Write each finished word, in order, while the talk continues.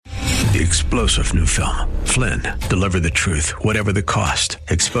the explosive new film, Flynn, Deliver the Truth, Whatever the Cost,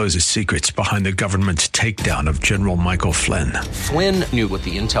 exposes secrets behind the government's takedown of General Michael Flynn. Flynn knew what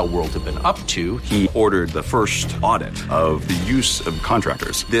the intel world had been up to. He ordered the first audit of the use of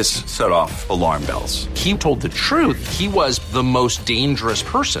contractors. This set off alarm bells. He told the truth. He was the most dangerous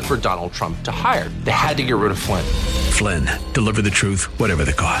person for Donald Trump to hire. They had to get rid of Flynn. Flynn, Deliver the Truth, Whatever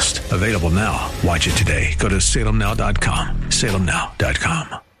the Cost. Available now. Watch it today. Go to salemnow.com.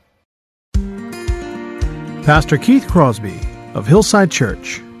 salemnow.com. Pastor Keith Crosby of Hillside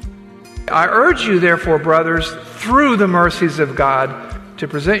Church. I urge you, therefore, brothers, through the mercies of God, to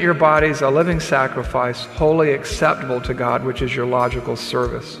present your bodies a living sacrifice, wholly acceptable to God, which is your logical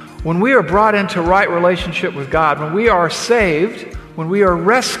service. When we are brought into right relationship with God, when we are saved, when we are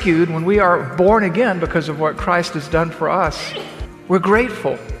rescued, when we are born again because of what Christ has done for us, we're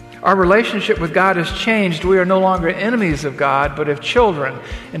grateful. Our relationship with God has changed. We are no longer enemies of God, but of children,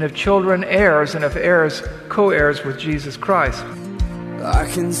 and if children, heirs, and if heirs, co-heirs with Jesus Christ. I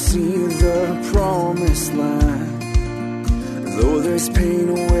can see the promised land, though there's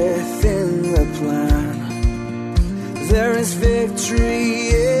pain within the plan. There is victory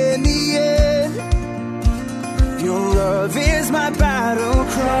in the end. Your love is my battle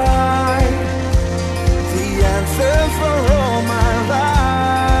cry, the anthem for all my life.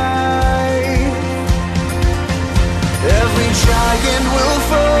 Every giant will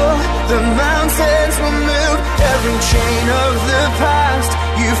fall, the mountains will move, every chain of the past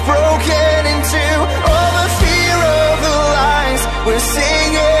you've broken into. All the fear of the lies, we're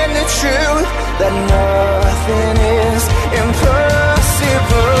singing the truth, that nothing is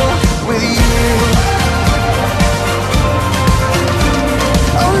impossible with you.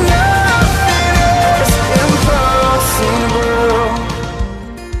 Oh, nothing is impossible.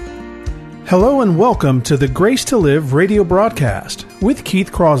 Hello and welcome to the Grace to Live radio broadcast with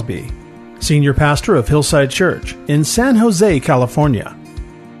Keith Crosby, Senior Pastor of Hillside Church in San Jose, California.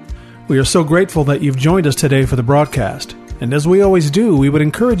 We are so grateful that you've joined us today for the broadcast, and as we always do, we would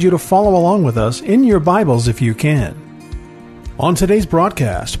encourage you to follow along with us in your Bibles if you can. On today's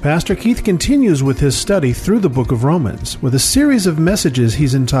broadcast, Pastor Keith continues with his study through the book of Romans with a series of messages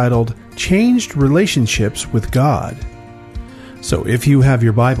he's entitled Changed Relationships with God. So if you have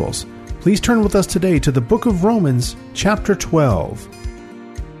your Bibles, please turn with us today to the book of Romans, chapter 12.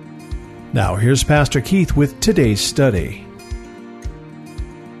 Now, here's Pastor Keith with today's study.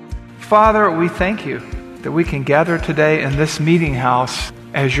 Father, we thank you that we can gather today in this meeting house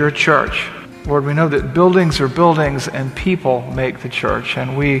as your church. Lord, we know that buildings are buildings and people make the church,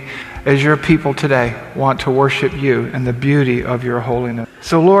 and we, as your people today, want to worship you in the beauty of your holiness.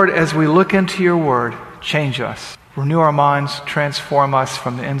 So, Lord, as we look into your word, change us. Renew our minds, transform us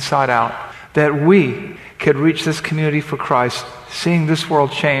from the inside out, that we could reach this community for Christ, seeing this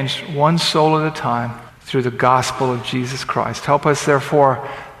world changed one soul at a time through the gospel of Jesus Christ. Help us, therefore,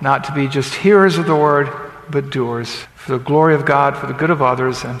 not to be just hearers of the word, but doers. For the glory of God, for the good of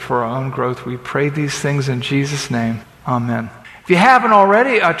others, and for our own growth, we pray these things in Jesus' name. Amen. If you haven't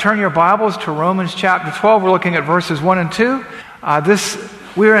already, turn your Bibles to Romans chapter 12. We're looking at verses 1 and 2.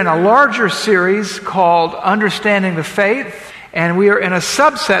 We're in a larger series called Understanding the Faith, and we are in a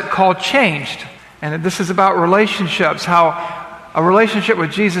subset called Changed. And this is about relationships, how a relationship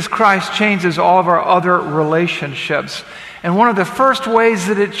with Jesus Christ changes all of our other relationships. And one of the first ways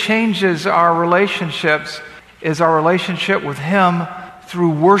that it changes our relationships is our relationship with Him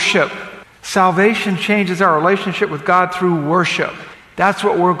through worship. Salvation changes our relationship with God through worship. That's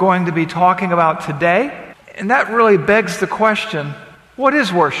what we're going to be talking about today. And that really begs the question, what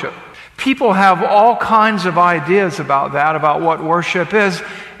is worship? People have all kinds of ideas about that, about what worship is,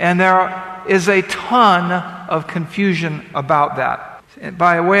 and there is a ton of confusion about that.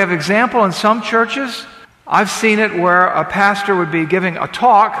 By way of example, in some churches, I've seen it where a pastor would be giving a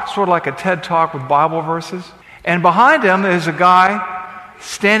talk, sort of like a TED Talk with Bible verses, and behind him is a guy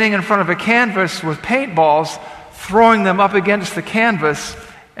standing in front of a canvas with paintballs, throwing them up against the canvas,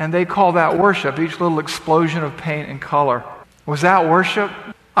 and they call that worship, each little explosion of paint and color. Was that worship?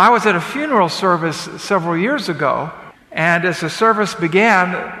 I was at a funeral service several years ago, and as the service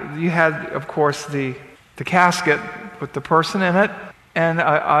began, you had, of course, the casket with the person in it, and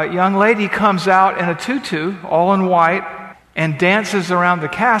a young lady comes out in a tutu, all in white, and dances around the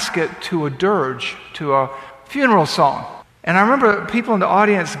casket to a dirge, to a funeral song. And I remember people in the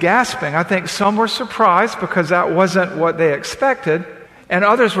audience gasping. I think some were surprised because that wasn't what they expected, and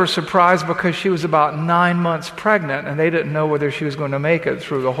others were surprised because she was about 9 months pregnant, and they didn't know whether she was going to make it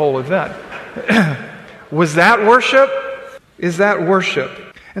through the whole event. Was that worship? Is that worship?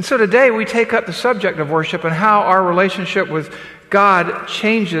 And so today we take up the subject of worship and how our relationship with God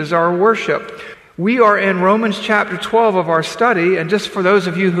changes our worship. We are in Romans chapter 12 of our study, and just for those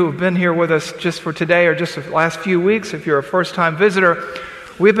of you who have been here with us just for today or just the last few weeks, if you're a first-time visitor,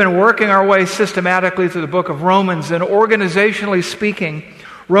 we've been working our way systematically through the book of Romans, and organizationally speaking,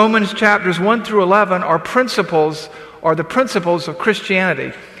 Romans chapters 1 through 11 are the principles of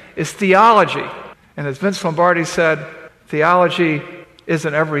Christianity. It's theology. And as Vince Lombardi said, theology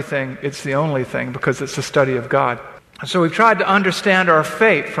isn't everything, it's the only thing, because it's the study of God. So we've tried to understand our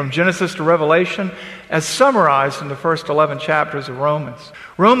faith from Genesis to Revelation as summarized in the first 11 chapters of Romans.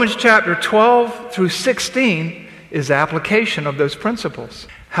 Romans chapter 12 through 16 is application of those principles.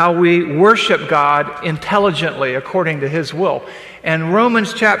 How we worship God intelligently according to His will. And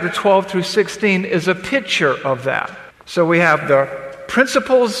Romans chapter 12 through 16 is a picture of that. So we have the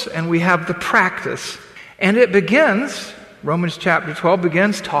principles and we have the practice. And it begins, Romans chapter 12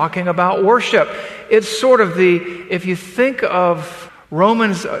 begins talking about worship. It's sort of if you think of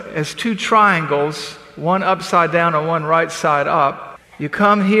Romans as two triangles, one upside down and one right side up, you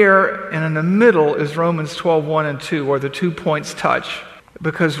come here and in the middle is Romans 12, 1 and 2, where the 2 points touch.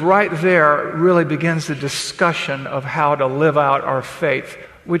 Because right there really begins the discussion of how to live out our faith,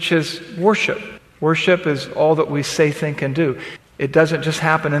 which is worship. Worship is all that we say, think, and do. It doesn't just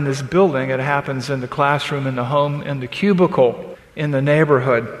happen in this building. It happens in the classroom, in the home, in the cubicle, in the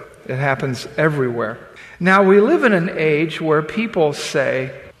neighborhood. It happens everywhere. Now, we live in an age where people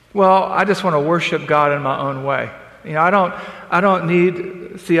say, well, I just want to worship God in my own way. You know, I don't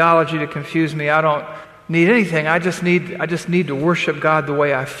need theology to confuse me. I don't need anything. I just need to worship God the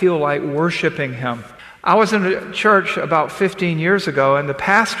way I feel like worshiping Him. I was in a church about 15 years ago, and the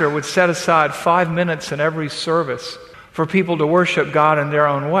pastor would set aside 5 minutes in every service for people to worship God in their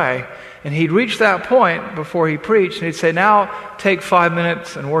own way. And he'd reach that point before he preached, and he'd say, now take 5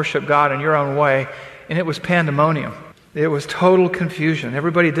 minutes and worship God in your own way. And it was pandemonium. It was total confusion.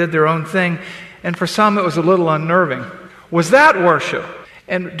 Everybody did their own thing, and for some it was a little unnerving. Was that worship?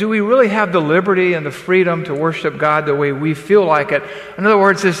 And do we really have the liberty and the freedom to worship God the way we feel like it? In other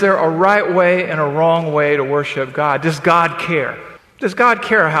words, is there a right way and a wrong way to worship God? Does God care? Does God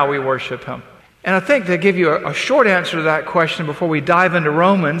care how we worship Him? And I think to give you a short answer to that question before we dive into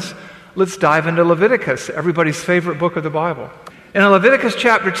Romans, let's dive into Leviticus, everybody's favorite book of the Bible. In Leviticus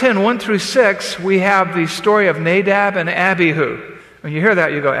chapter 10, 1 through 6, we have the story of Nadab and Abihu. When you hear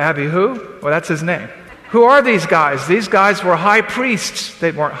that, you go, Abihu? Well, that's his name. Who are these guys? These guys were high priests.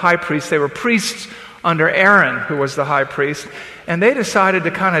 They weren't high priests. They were priests under Aaron, who was the high priest. And they decided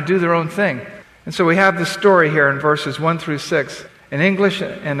to kind of do their own thing. And so we have the story here in verses 1 through 6, in English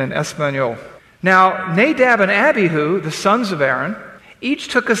and in Espanol. Now, Nadab and Abihu, the sons of Aaron, each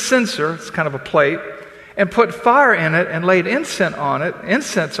took a censer, it's kind of a plate, and put fire in it and laid incense on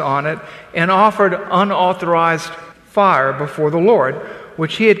it, and offered unauthorized fire before the Lord,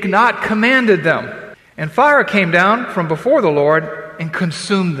 which He had not commanded them. And fire came down from before the Lord and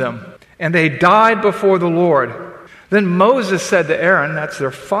consumed them. And they died before the Lord. Then Moses said to Aaron, that's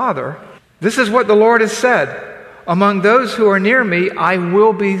their father, this is what the Lord has said. Among those who are near me, I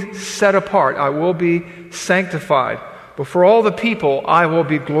will be set apart. I will be sanctified. Before all the people, I will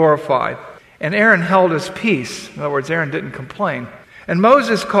be glorified. And Aaron held his peace. In other words, Aaron didn't complain. And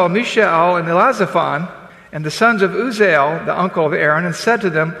Moses called Mishael and Elazaphan and the sons of Uzziel, the uncle of Aaron, and said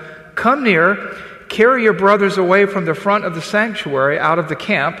to them, come near, carry your brothers away from the front of the sanctuary out of the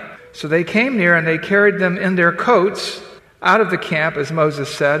camp. So they came near, and they carried them in their coats out of the camp, as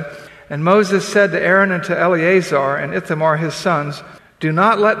Moses said. And Moses said to Aaron and to Eleazar and Ithamar his sons, do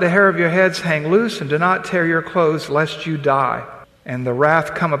not let the hair of your heads hang loose, and do not tear your clothes, lest you die. And the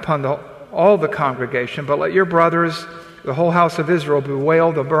wrath come upon all the congregation, but let your brothers, the whole house of Israel,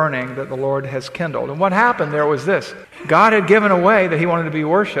 bewail the burning that the Lord has kindled. And what happened there was this. God had given a way that He wanted to be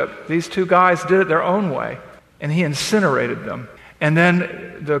worshipped. These two guys did it their own way, and He incinerated them. And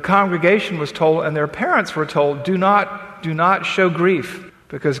then the congregation was told, and their parents were told, do not show grief,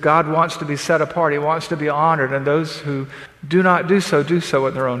 because God wants to be set apart. He wants to be honored, and those who do not do so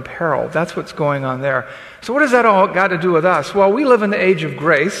at their own peril. That's what's going on there. So what has that all got to do with us? Well, we live in the age of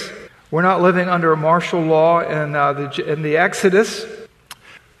grace. We're not living under a martial law in the Exodus.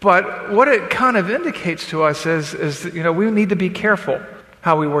 But what it kind of indicates to us is that, we need to be careful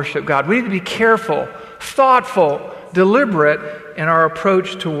how we worship God. We need to be careful, thoughtful, deliberate in our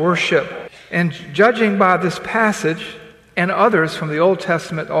approach to worship. And judging by this passage and others from the Old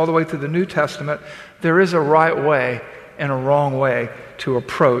Testament all the way to the New Testament, there is a right way and a wrong way to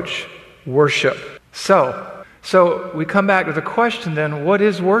approach worship. So we come back to the question then, what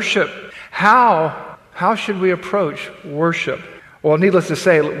is worship? How should we approach worship? Well, needless to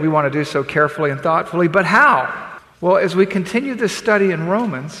say, we want to do so carefully and thoughtfully, but how? Well, as we continue this study in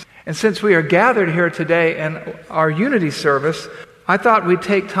Romans, and since we are gathered here today in our unity service, I thought we'd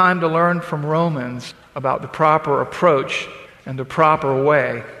take time to learn from Romans about the proper approach and the proper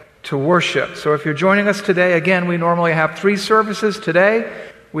way to worship. So if you're joining us today, again, we normally have 3 services. Today,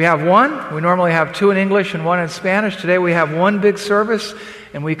 we have 1. We normally have 2 in English and 1 in Spanish. Today, we have 1 big service,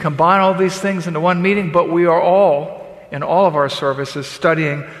 and we combine all these things into one meeting, but we are all, in all of our services,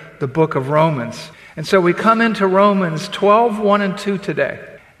 studying the book of Romans. And so we come into Romans 12, 1 and 2 today.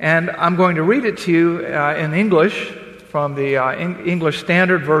 And I'm going to read it to you in English from the English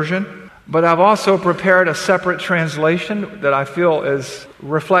Standard Version. But I've also prepared a separate translation that I feel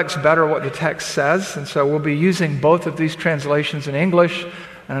reflects better what the text says. And so we'll be using both of these translations in English.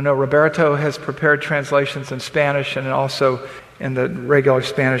 And I know Roberto has prepared translations in Spanish and also in the regular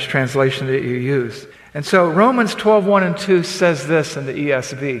Spanish translation that you use. And so Romans 12, 1 and 2 says this in the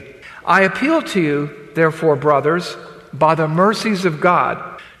ESV. I appeal to you, therefore, brothers, by the mercies of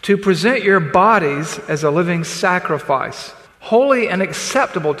God, to present your bodies as a living sacrifice, holy and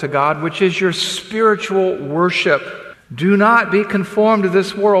acceptable to God, which is your spiritual worship. Do not be conformed to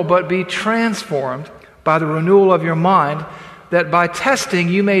this world, but be transformed by the renewal of your mind, that by testing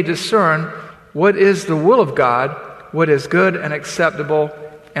you may discern what is the will of God, what is good and acceptable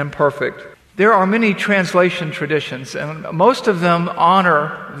and perfect. There are many translation traditions, and most of them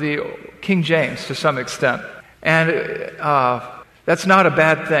honor the King James to some extent. And that's not a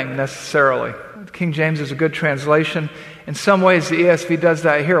bad thing necessarily. King James is a good translation. In some ways, the ESV does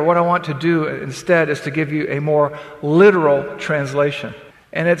that here. What I want to do instead is to give you a more literal translation.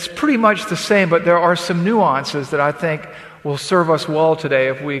 And it's pretty much the same, but there are some nuances that I think will serve us well today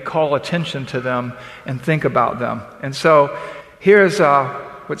if we call attention to them and think about them. And so here's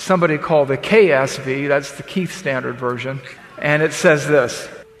what somebody called the KSV, that's the Keith Standard Version, and it says this.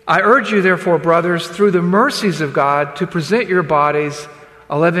 I urge you, therefore, brothers, through the mercies of God, to present your bodies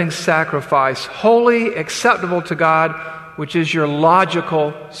a living sacrifice, holy, acceptable to God, which is your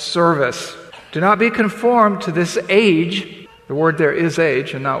logical service. Do not be conformed to this age, the word there is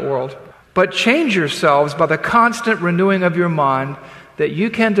age and not world, but change yourselves by the constant renewing of your mind, that you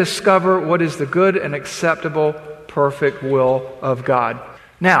can discover what is the good and acceptable, perfect will of God.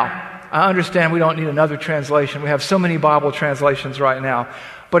 Now, I understand we don't need another translation. We have so many Bible translations right now.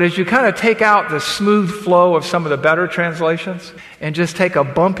 But as you kind of take out the smooth flow of some of the better translations and just take a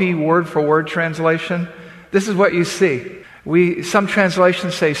bumpy word-for-word translation, this is what you see. Some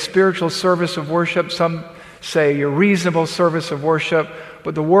translations say spiritual service of worship. Some say your reasonable service of worship.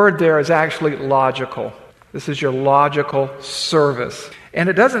 But the word there is actually logical. This is your logical service. And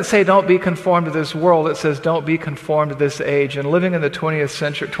it doesn't say don't be conformed to this world. It says don't be conformed to this age. And living in the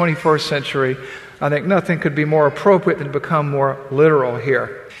 21st century, I think nothing could be more appropriate than to become more literal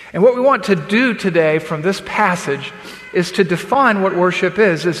here. And what we want to do today from this passage is to define what worship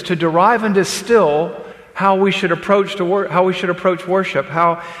is to derive and distill how we should approach worship,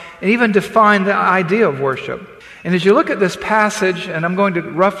 and even define the idea of worship. And as you look at this passage, and I'm going to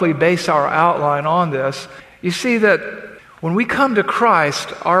roughly base our outline on this, you see that when we come to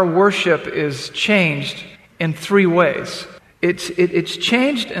Christ, our worship is changed in 3 ways. It's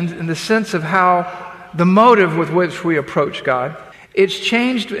changed in the sense of how the motive with which we approach God. It's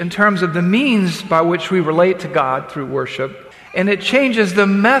changed in terms of the means by which we relate to God through worship. And it changes the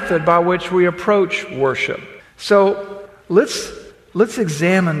method by which we approach worship. So let's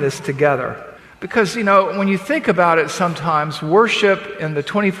examine this together. Because, when you think about it sometimes, worship in the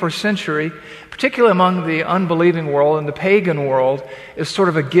 21st century, particularly among the unbelieving world and the pagan world, is sort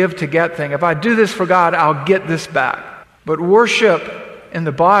of a give-to-get thing. If I do this for God, I'll get this back. But worship in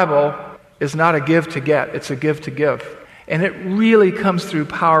the Bible is not a give-to-get, it's a give-to-give. And it really comes through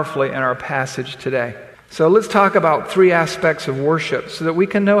powerfully in our passage today. So let's talk about 3 aspects of worship so that we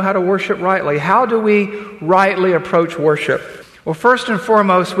can know how to worship rightly. How do we rightly approach worship? Well, first and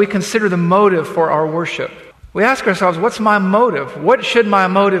foremost, we consider the motive for our worship. We ask ourselves, what's my motive? What should my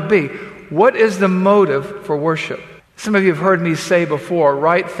motive be? What is the motive for worship? Some of you have heard me say before,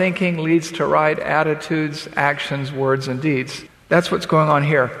 right thinking leads to right attitudes, actions, words, and deeds. That's what's going on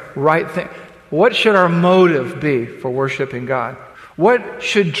here. What should our motive be for worshiping God? What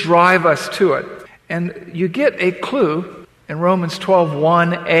should drive us to it? And you get a clue in Romans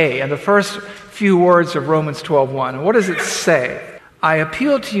 12:1a, and the first few words of Romans 12:1. And what does it say? I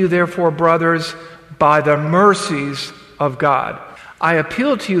appeal to you, therefore, brothers, by the mercies of God. I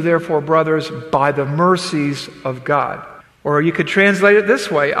appeal to you, therefore, brothers, by the mercies of God. Or you could translate it this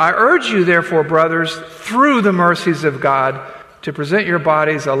way. I urge you, therefore, brothers, through the mercies of God, to present your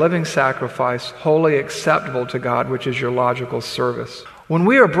bodies a living sacrifice, wholly acceptable to God, which is your logical service. When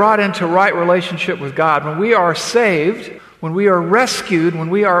we are brought into right relationship with God, when we are saved, when we are rescued, when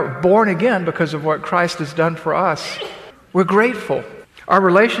we are born again because of what Christ has done for us, we're grateful. Our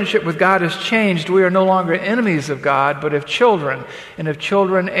relationship with God has changed. We are no longer enemies of God, but if children, and if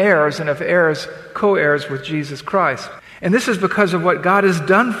children, heirs, and if heirs, co-heirs with Jesus Christ. And this is because of what God has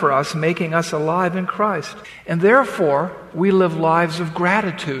done for us, making us alive in Christ. And therefore, we live lives of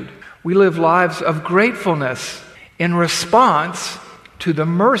gratitude. We live lives of gratefulness in response to the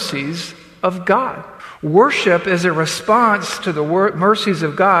mercies of God. Worship is a response to the mercies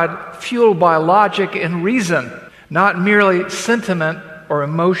of God fueled by logic and reason, not merely sentiment or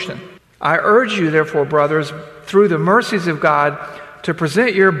emotion. I urge you, therefore, brothers, through the mercies of God, to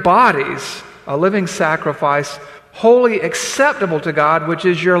present your bodies a living sacrifice, wholly acceptable to God, which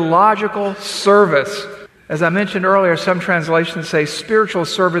is your logical service. As I mentioned earlier, some translations say spiritual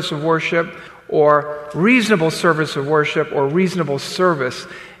service of worship, or reasonable service of worship, or reasonable service,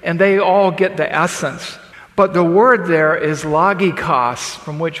 and they all get the essence. But the word there is logikos,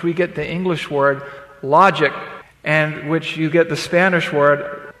 from which we get the English word logic, and which you get the Spanish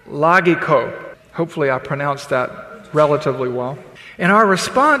word logico. Hopefully I pronounced that relatively well. And our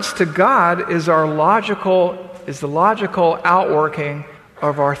response to God is the logical outworking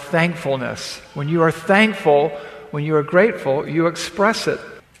of our thankfulness. When you are thankful, when you are grateful, you express it.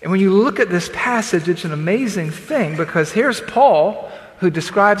 And when you look at this passage, it's an amazing thing, because here's Paul, who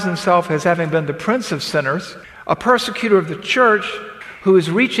describes himself as having been the prince of sinners, a persecutor of the church, who is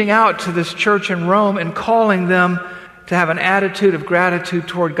reaching out to this church in Rome and calling them to have an attitude of gratitude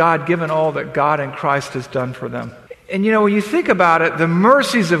toward God, given all that God in Christ has done for them. And when you think about it, the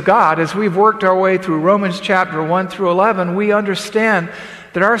mercies of God, as we've worked our way through Romans chapter 1 through 11, we understand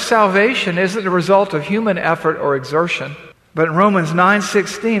that our salvation isn't a result of human effort or exertion. But in Romans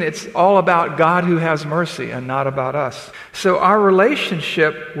 9:16, it's all about God who has mercy and not about us. So our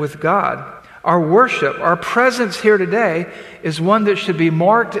relationship with God, our worship, our presence here today is one that should be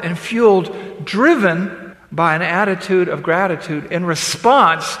marked and fueled, driven by an attitude of gratitude in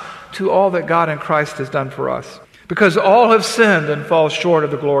response to all that God in Christ has done for us. Because all have sinned and fall short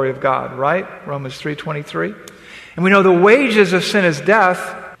of the glory of God, right? Romans 3:23. And we know the wages of sin is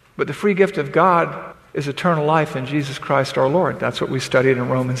death, but the free gift of God is eternal life in Jesus Christ our Lord. That's what we studied in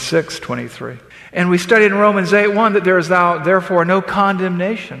Romans 6:23. And we studied in Romans 8:1 that there is now therefore no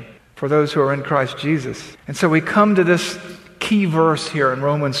condemnation for those who are in Christ Jesus. And so we come to this key verse here in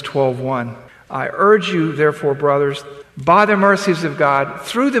Romans 12:1. I urge you, therefore, brothers, by the mercies of God,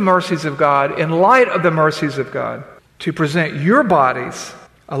 through the mercies of God, in light of the mercies of God, to present your bodies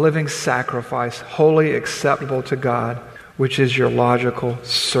a living sacrifice, wholly acceptable to God, which is your logical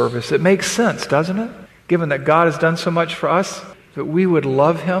service. It makes sense, doesn't it? Given that God has done so much for us, that we would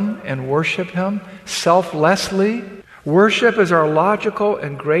love Him and worship Him selflessly. Worship is our logical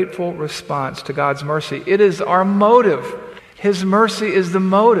and grateful response to God's mercy. It is our motive. His mercy is the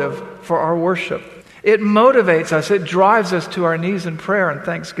motive for our worship. It motivates us. It drives us to our knees in prayer and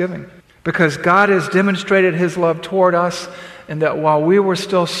thanksgiving. Because God has demonstrated His love toward us, and that while we were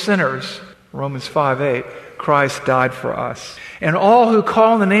still sinners, Romans 5:8, Christ died for us. And all who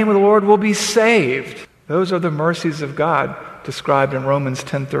call on the name of the Lord will be saved. Those are the mercies of God described in Romans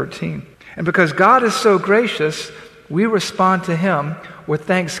 10:13. And because God is so gracious, we respond to Him with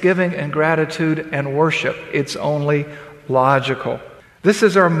thanksgiving and gratitude and worship. It's only logical. This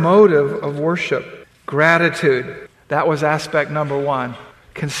is our motive of worship. Gratitude. That was aspect number one.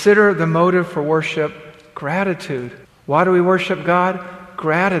 Consider the motive for worship, gratitude. Why do we worship God?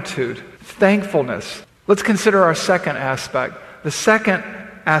 Gratitude. Thankfulness. Let's consider our second aspect. The second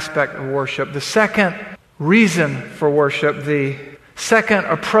aspect of worship, the second reason for worship, the second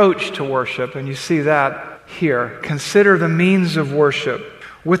approach to worship, and you see that here. Consider the means of worship.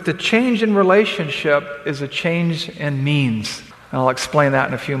 With the change in relationship is a change in means. And I'll explain that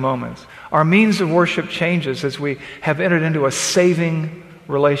in a few moments. Our means of worship changes as we have entered into a saving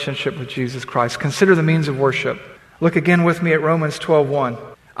relationship with Jesus Christ. Consider the means of worship. Look again with me at Romans 12:1.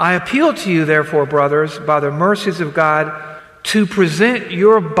 I appeal to you, therefore, brothers, by the mercies of God, to present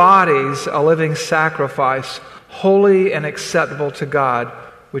your bodies a living sacrifice, holy and acceptable to God,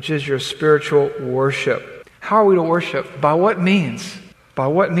 which is your spiritual worship. How are we to worship? By what means? By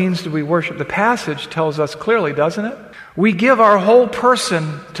what means do we worship? The passage tells us clearly, doesn't it? We give our whole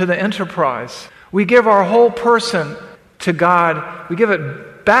person to the enterprise. We give our whole person to God. We give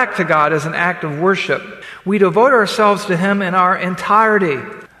it back to God as an act of worship. We devote ourselves to Him in our entirety.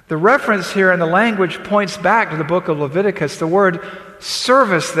 The reference here in the language points back to the book of Leviticus. The word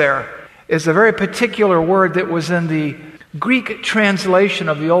service there is a very particular word that was in the Greek translation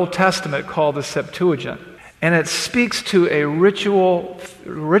of the Old Testament called the Septuagint. And it speaks to a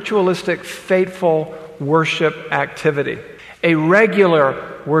ritualistic, faithful worship activity, a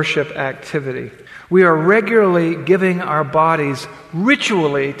regular worship activity. We are regularly giving our bodies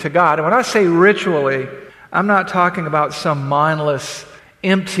ritually to God. And when I say ritually, I'm not talking about some mindless,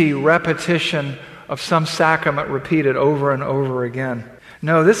 empty repetition of some sacrament repeated over and over again.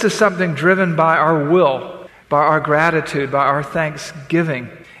 No, this is something driven by our will, by our gratitude, by our thanksgiving.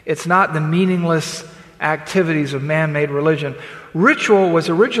 It's not the meaningless activities of man-made religion. Ritual was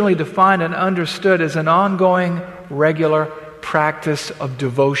originally defined and understood as an ongoing, regular practice of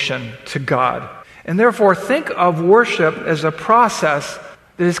devotion to God. And therefore, think of worship as a process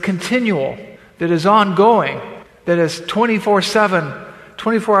that is continual, that is ongoing, that is 24/7,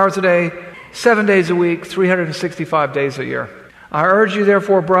 24 hours a day, 7 days a week, 365 days a year. I urge you,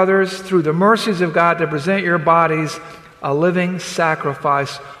 therefore, brothers, through the mercies of God, to present your bodies a living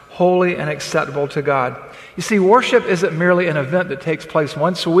sacrifice, holy and acceptable to God. You see, worship isn't merely an event that takes place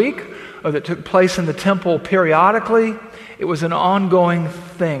once a week or that took place in the temple periodically. It was an ongoing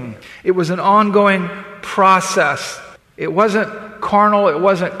thing. It was an ongoing process. It wasn't carnal. It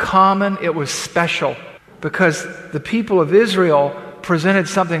wasn't common. It was special because the people of Israel presented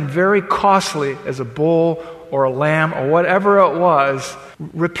something very costly as a bull or a lamb or whatever it was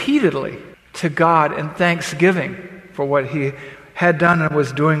repeatedly to God in thanksgiving for what He had done and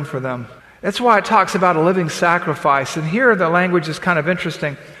was doing for them. That's why it talks about a living sacrifice. And here the language is kind of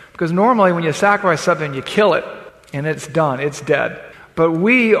interesting because normally when you sacrifice something, you kill it and it's done, it's dead. But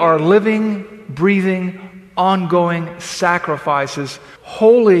we are living, breathing, ongoing sacrifices,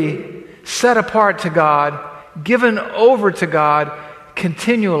 holy, set apart to God, given over to God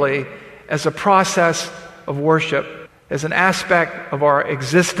continually as a process of worship, as an aspect of our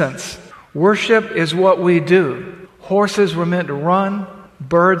existence. Worship is what we do. Horses were meant to run,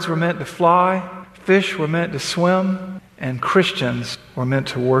 birds were meant to fly, fish were meant to swim, and Christians were meant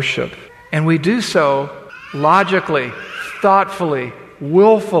to worship. And we do so logically, thoughtfully,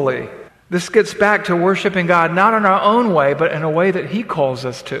 willfully. This gets back to worshiping God not in our own way, but in a way that He calls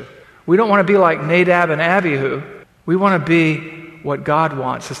us to. We don't want to be like Nadab and Abihu. We want to be what God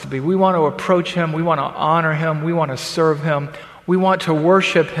wants us to be. We want to approach Him. We want to honor Him. We want to serve Him. We want to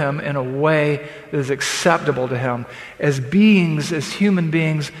worship Him in a way that is acceptable to Him. As beings, as human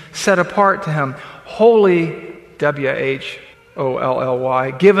beings, set apart to Him. Holy,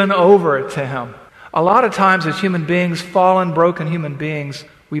 W-H-O-L-L-Y, given over to Him. A lot of times as human beings, fallen, broken human beings,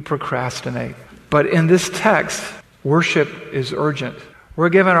 we procrastinate. But in this text, worship is urgent. We're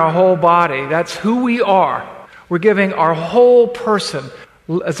giving our whole body. That's who we are. We're giving our whole person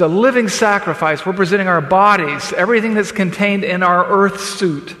as a living sacrifice. We're presenting our bodies, everything that's contained in our earth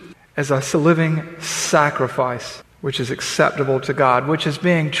suit, as a living sacrifice, which is acceptable to God, which is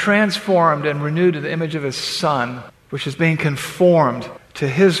being transformed and renewed to the image of His Son, which is being conformed to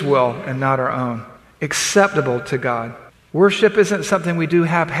His will and not our own. Acceptable to God. Worship isn't something we do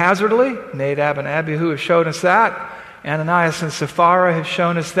haphazardly. Nadab and Abihu have shown us that. Ananias and Sapphira have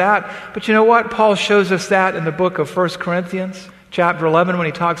shown us that. But you know what? Paul shows us that in the book of 1 Corinthians, chapter 11, when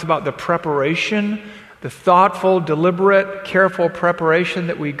he talks about the preparation, the thoughtful, deliberate, careful preparation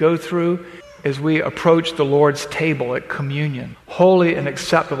that we go through as we approach the Lord's table at communion, holy and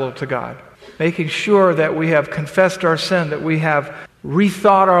acceptable to God. Making sure that we have confessed our sin, that we have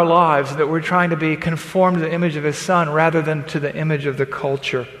rethought our lives, that we're trying to be conformed to the image of His Son rather than to the image of the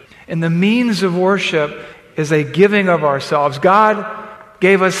culture. And the means of worship is a giving of ourselves. God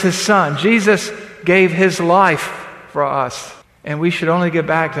gave us His Son. Jesus gave His life for us. And we should only give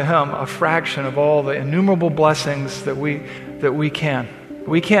back to Him a fraction of all the innumerable blessings that we can.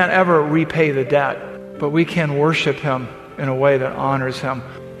 We can't ever repay the debt, but we can worship Him in a way that honors Him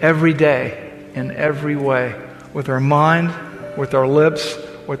every day, in every way, with our mind, with our lips,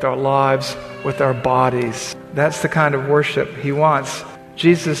 with our lives, with our bodies. That's the kind of worship He wants.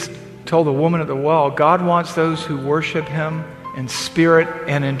 Jesus told the woman at the well, God wants those who worship Him in spirit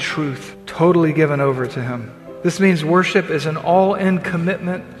and in truth, totally given over to Him. This means worship is an all-in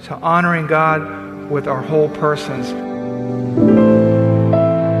commitment to honoring God with our whole persons.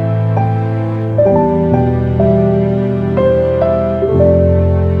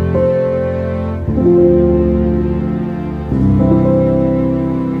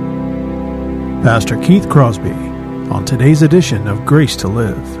 Pastor Keith Crosby on today's edition of Grace to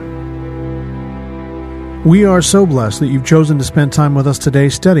Live. We are so blessed that you've chosen to spend time with us today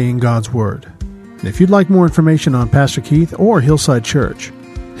studying God's Word. And if you'd like more information on Pastor Keith or Hillside Church,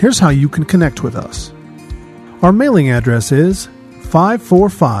 here's how you can connect with us. Our mailing address is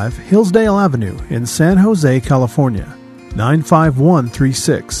 545 Hillsdale Avenue in San Jose, California,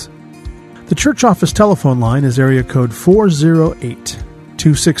 95136. The church office telephone line is area code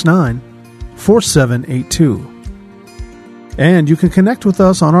 408-269-4782. And you can connect with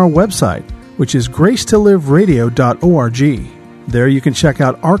us on our website, which is gracetoliveradio.org. There you can check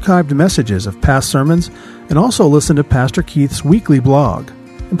out archived messages of past sermons and also listen to Pastor Keith's weekly blog.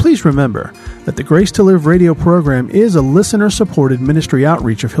 And please remember that the Grace to Live radio program is a listener-supported ministry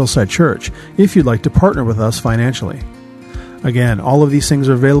outreach of Hillside Church if you'd like to partner with us financially. Again, all of these things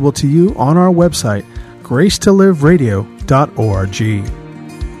are available to you on our website,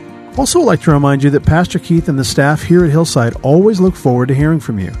 gracetoliveradio.org. Also, I'd like to remind you that Pastor Keith and the staff here at Hillside always look forward to hearing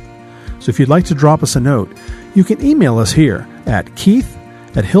from you. So if you'd like to drop us a note, you can email us here at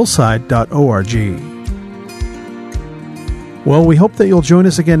keith@hillside.org. Well, we hope that you'll join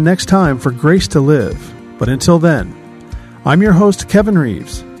us again next time for Grace to Live. But until then, I'm your host, Kevin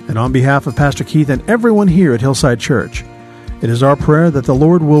Reeves, and on behalf of Pastor Keith and everyone here at Hillside Church, it is our prayer that the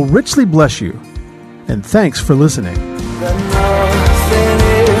Lord will richly bless you. And thanks for listening.